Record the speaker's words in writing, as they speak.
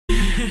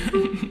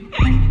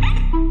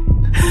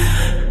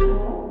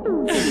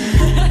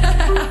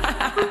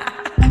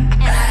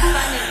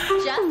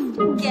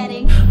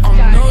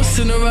I'm no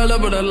Cinderella,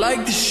 but I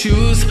like the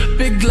shoes.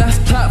 Big glass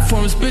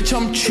platforms, bitch,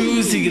 I'm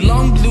choosy.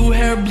 Long blue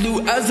hair,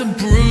 blue as a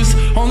bruise.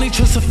 Only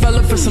trust a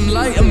fella for some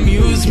light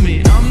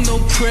amusement. I'm no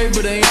prey,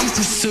 but I am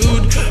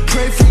pursued.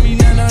 Pray for me,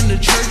 Nana, on the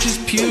church's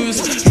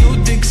pews. No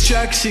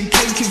distraction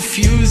can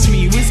confuse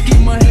me. Whiskey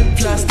in my hip,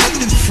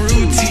 plastic and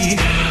fruity.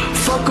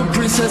 Fuck a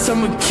princess,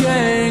 I'm a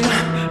king.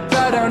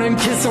 Bow down and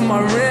kiss on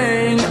my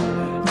ring.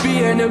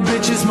 Being a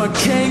bitch is my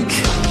kink.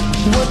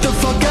 What the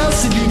fuck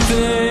else did you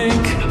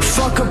think?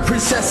 Fuck a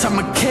princess, I'm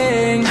a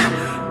king.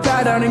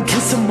 Bow down and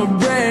kiss on my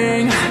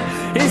ring.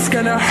 It's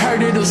gonna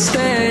hurt, it'll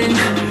sting.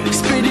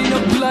 Spitting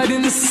up blood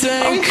in the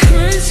sink. I'm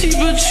crazy,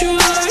 but you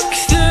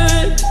like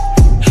that.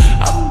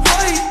 I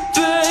bite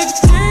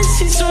back,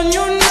 dances on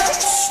your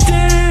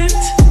nightstand.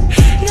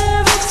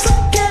 Never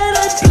forget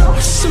I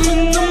blossom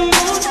in the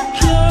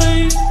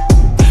moonlight.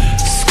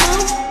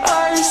 Screw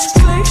eyes,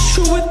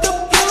 glacier with the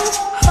blue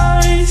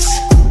eyes.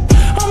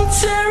 I'm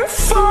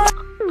terrified.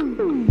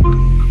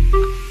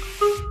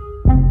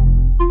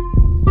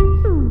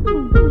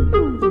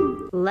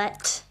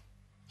 Let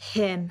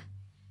him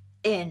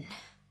in.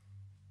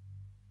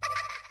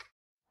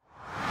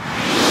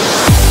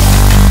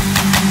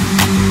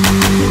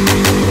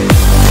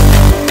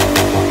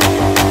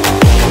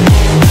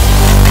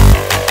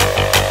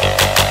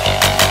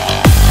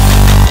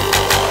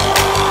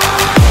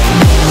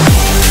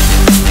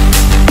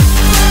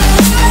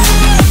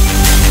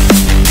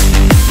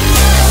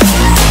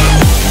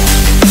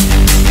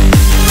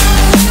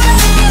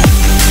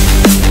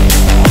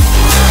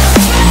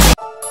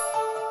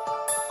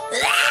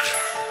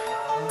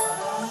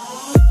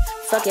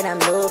 Fuck it, I'm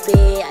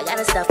loopy. I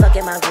gotta stop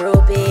fucking my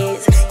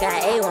groupies.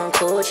 Got A1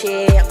 cool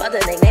shit. I'm about to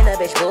nickname the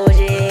bitch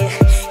bullshit.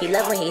 He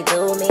love when he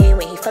do me.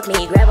 When he fuck me,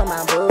 he grab on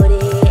my booty.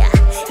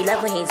 He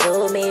love when he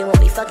do me. When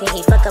we fucking,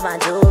 he fuck up my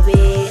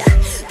doobie.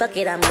 Fuck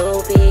it, I'm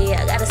loopy.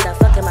 I gotta stop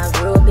fucking my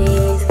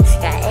groupies.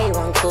 Got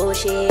A1 cool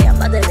shit. I'm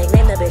about to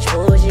nickname the bitch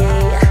bullshit.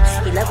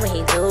 He love when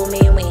he do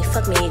me. When he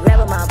fuck me, he grab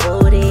on my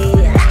booty.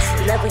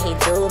 He love when he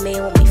do me.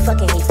 When we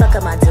fucking, he fuck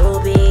up my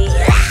doobie.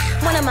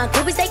 One of my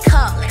groupies, they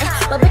callin',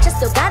 but bitch, I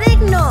still gotta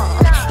ignore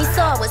him. He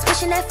saw I was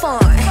pushing that foreign.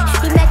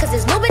 He mad cause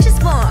his new bitch is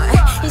born.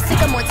 He sick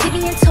of more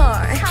TV and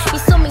torn. He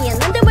saw me in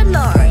London with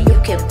Lauren.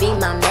 You can be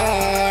my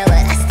man,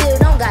 but I still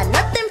don't got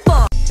nothing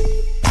for him.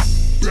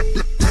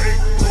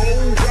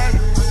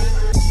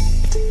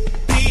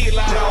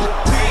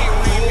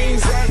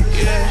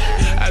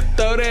 I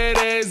throw that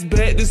ass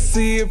back to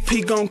see if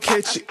he gon'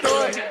 catch it.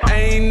 I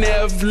ain't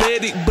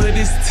athletic, but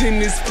it's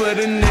tennis for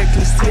the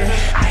necklace, yeah.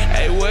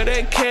 Hey, where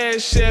that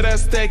cash at? I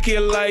stack it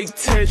like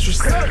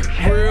Tetris.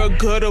 Real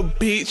gutter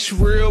bitch,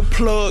 real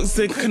plugs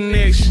and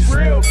connections.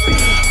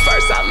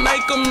 First I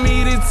make him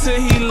eat it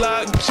till he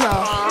lock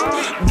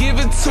jaw. Give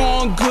it to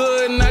him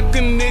good, knock a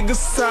nigga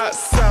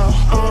socks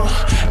off.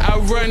 I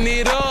run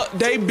it up,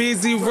 they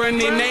busy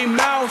running they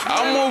mouth.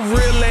 I'm a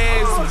real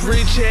ass,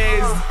 rich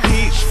ass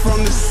bitch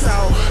from the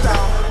south.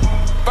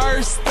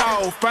 First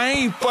off, I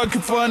ain't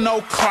fucking for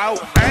no clout.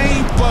 I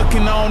ain't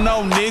fucking on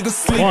no nigga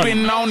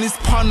sleeping on his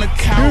partner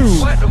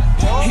couch.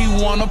 He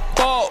wanna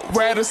fuck,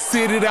 rather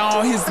sit it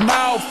on his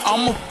mouth.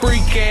 I'm a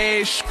freak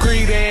ass,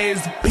 street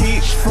ass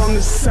bitch from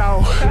the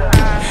south.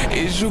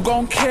 Is you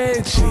gon'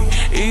 catch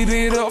it? Eat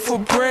it up for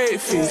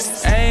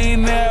breakfast. I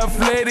ain't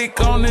athletic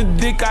on the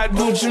dick, I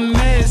do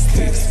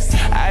gymnastics.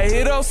 I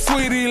hit up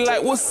Wr3d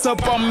like, what's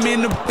up, I'm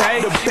in the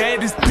bay. The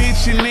baddest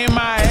bitch in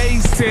MIA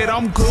said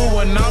I'm good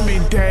when I'm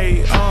in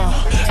day.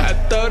 I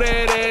throw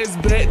that ass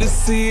back to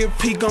see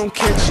if he gon'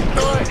 catch it.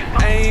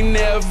 I ain't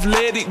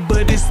athletic,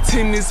 but it's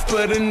tennis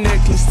for the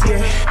necklace,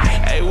 yeah.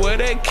 Hey, where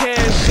that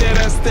cash at?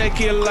 I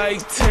stack it like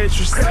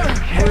Tetris.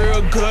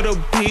 Real gutter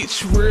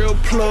bitch, real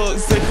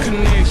plugs and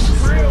connections.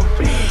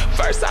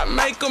 First I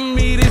make him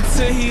eat it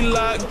till he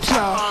lock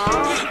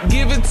jaw.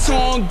 Give it to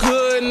him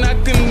good,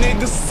 knock a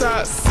nigga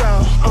socks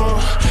off.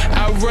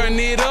 I run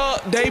it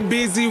up, they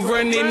busy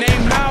running they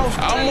mouth.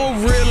 I'm a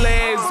real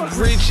ass,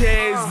 rich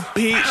ass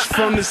bitch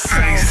from the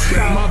south.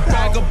 Got my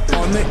bag up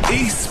on the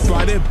east,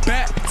 brought it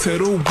back to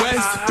the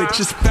west.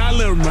 Bitches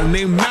fallin', run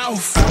they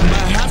mouth. I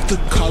might have to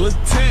call a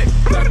tech.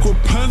 Black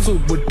Rapunzel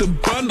with the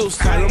bundles,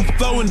 got them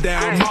flowing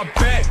down my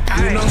back.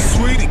 You know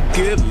Wr3d,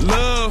 get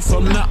love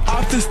from the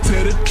office to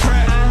the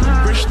track.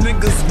 Rich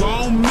niggas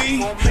want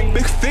me,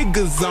 big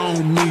figures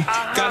on me.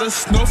 Got a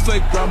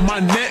snowflake round my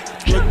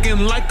neck, looking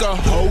like a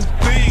whole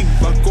thing.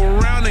 Fuck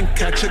around and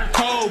catch a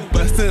cold,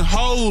 bustin'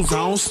 hoes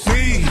on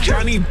speed.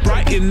 Johnny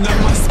brighten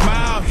up my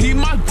smile, he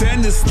my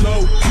dentist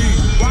low key.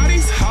 Why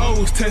these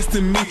hoes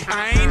testing me?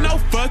 I ain't no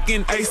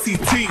fucking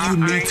ACT. You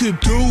need to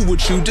do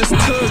what you just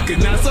took,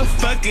 and that's a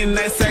fucking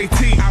SAT.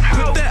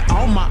 I put that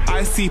on my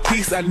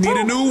ICPs, I need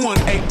a new one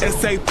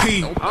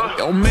ASAP.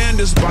 Yo man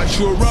just bought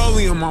you a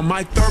rollium on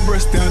my third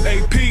breast down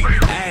AP.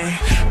 Ay,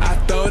 I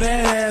throw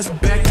that ass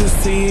back to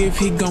see if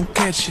he gon'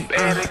 catch it.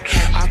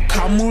 I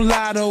call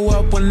mulatto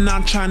up when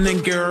I'm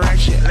tryna get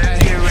ratchet.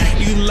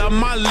 You love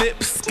my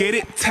lips, get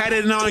it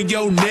tatted on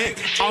your neck.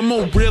 I'm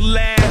a real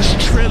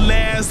ass, trill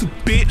ass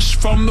bitch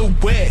from the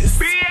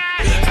west.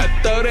 I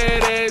throw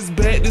that ass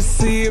back to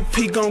see if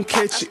he gon'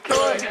 catch it.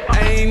 I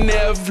ain't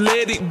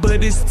athletic,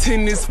 but it's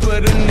tennis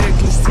for the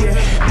necklace, yeah.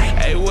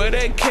 Hey, where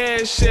that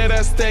cash at?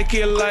 I stack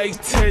it like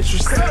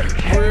Tetris.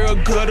 Real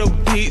gutter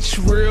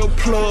bitch, real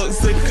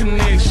plugs and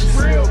connections.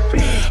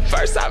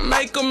 First I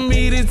make him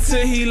eat it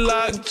till he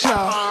lock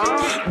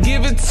jaw.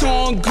 Give it to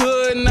him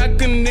good,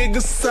 knock a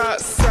nigga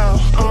socks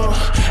off.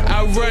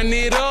 I run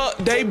it up,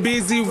 they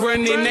busy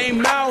running they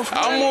mouth.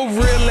 I'm a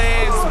real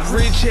ass,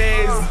 rich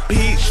ass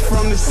bitch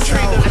from the street.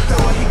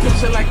 He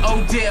picture like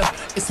Odell.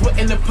 It's wet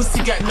in the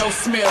pussy, got no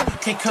smell.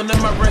 Can't come to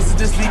my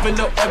residence, leaving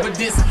no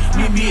evidence.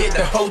 Meet me at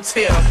the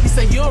hotel. He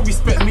say you don't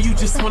respect me, you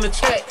just wanna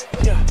check.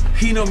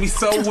 He know me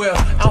so well.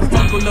 I don't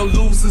fuck with no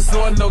losers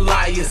or no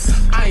liars.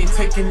 I ain't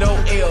taking no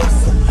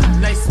L's.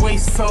 Nice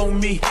waist on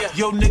me.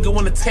 Yo nigga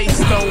wanna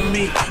taste on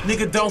me.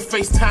 Nigga don't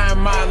FaceTime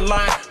my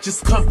line,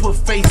 just come put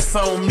face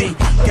on me.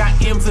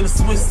 Got M's in the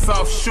Swiss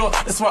offshore,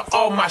 that's why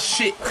all my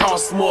shit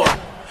costs more.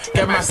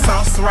 Got my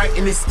sauce right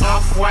and it's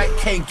off-white,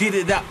 can't get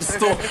it out the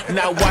store.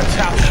 Now watch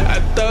out.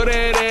 I throw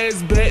that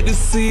ass back to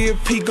see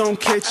if he gon'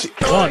 catch it.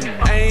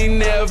 I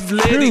ain't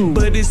athletic,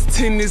 but it's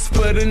tennis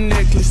for the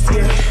necklace,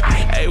 yeah.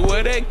 Hey,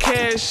 where that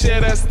cash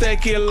at? I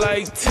stack it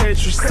like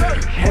Tetris.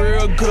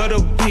 Real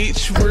gutter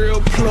bitch, real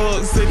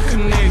plugs and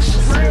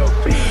connections.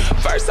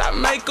 First I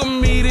make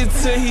him eat it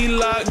till he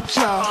lock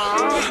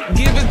jaw.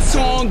 Give it to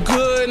him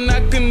good,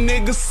 knock a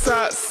nigga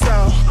socks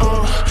off.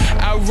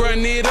 I run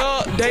it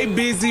up, they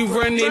busy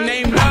running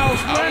they mouth.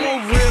 I'm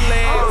a real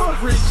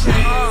ass, rich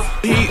ass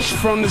bitch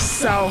from the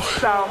south.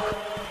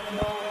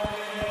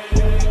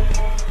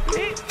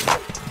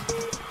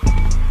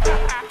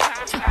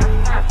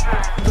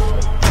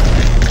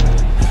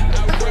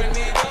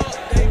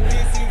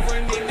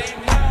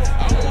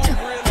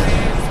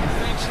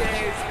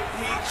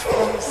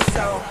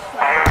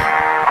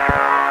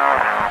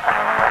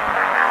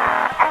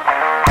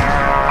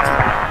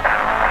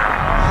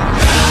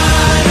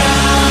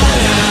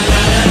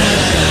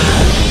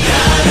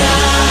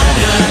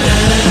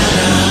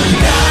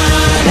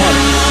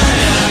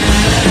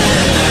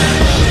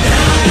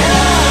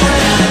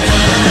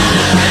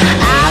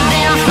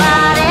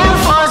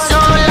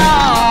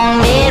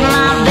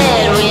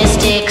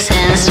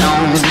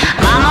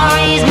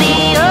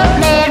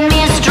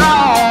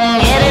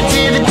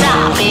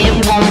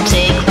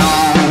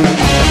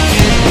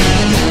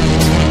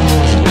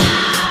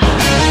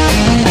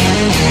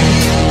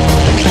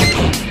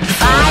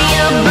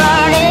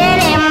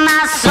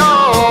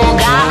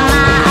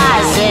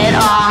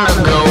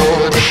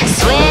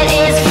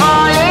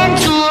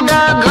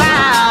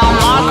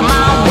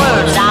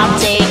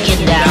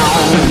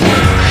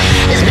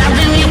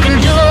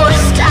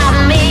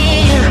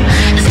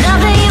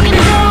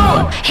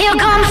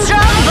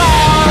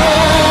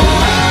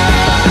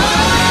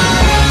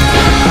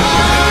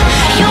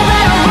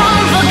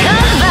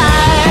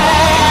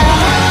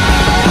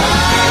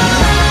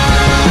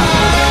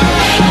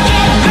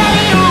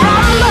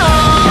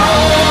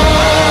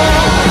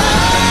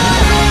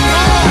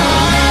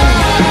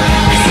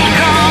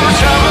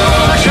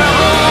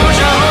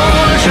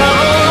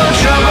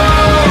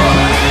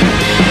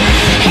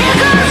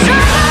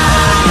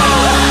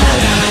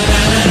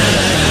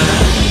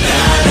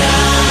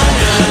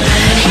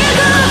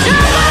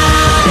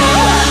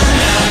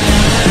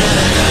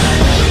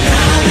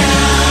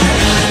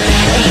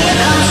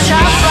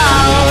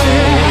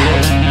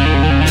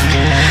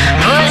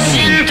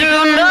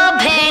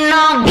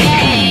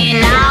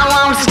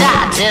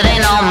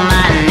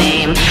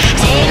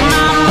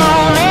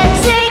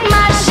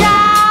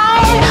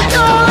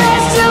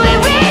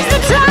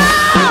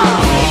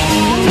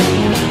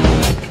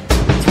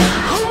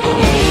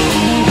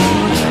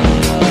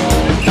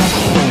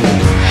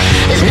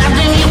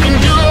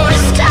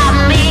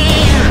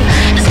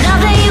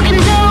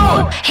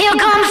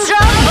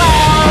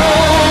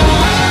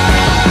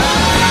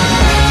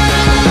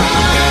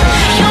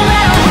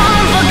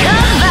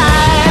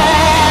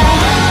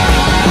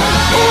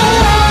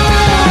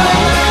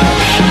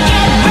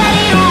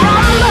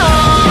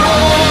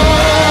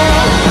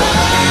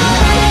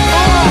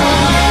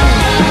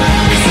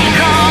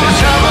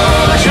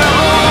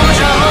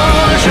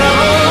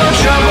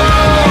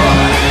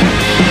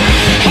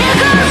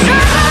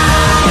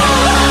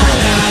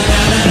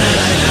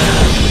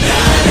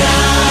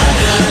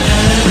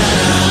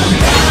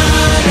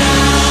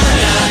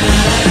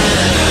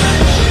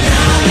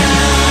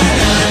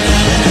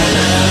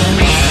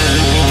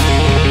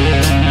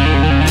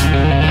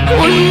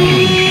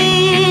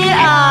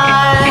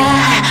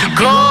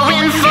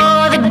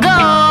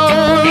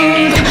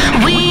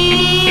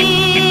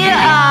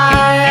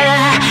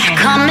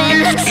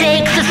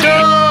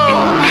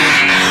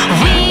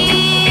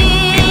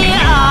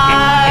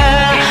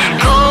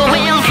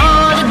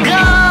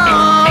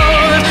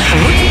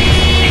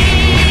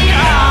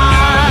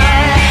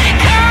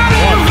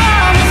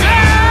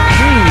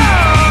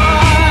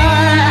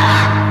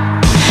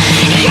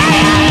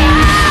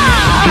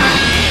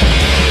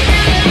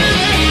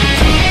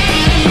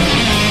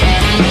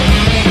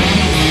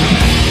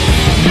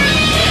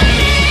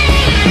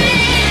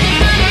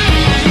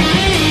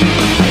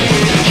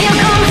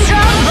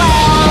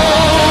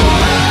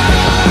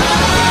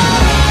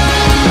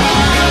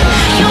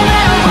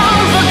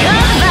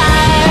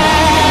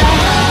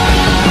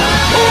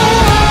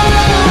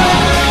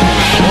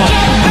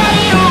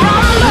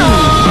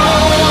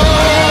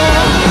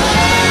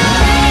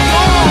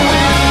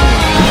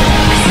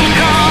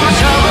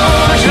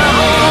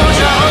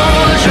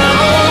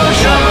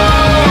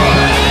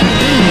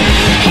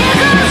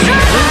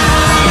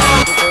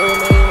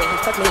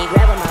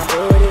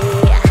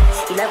 booty.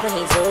 He love when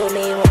he do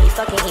me. When we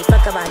fucking, he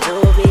fuck up my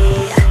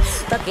doobie.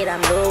 Fuck it,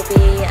 I'm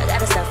loopy. I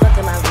gotta stop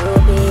fucking my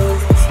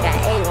groupies. Got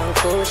A1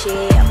 cool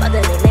shit. I'm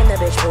other name the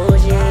bitch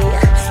bougie.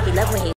 He love when he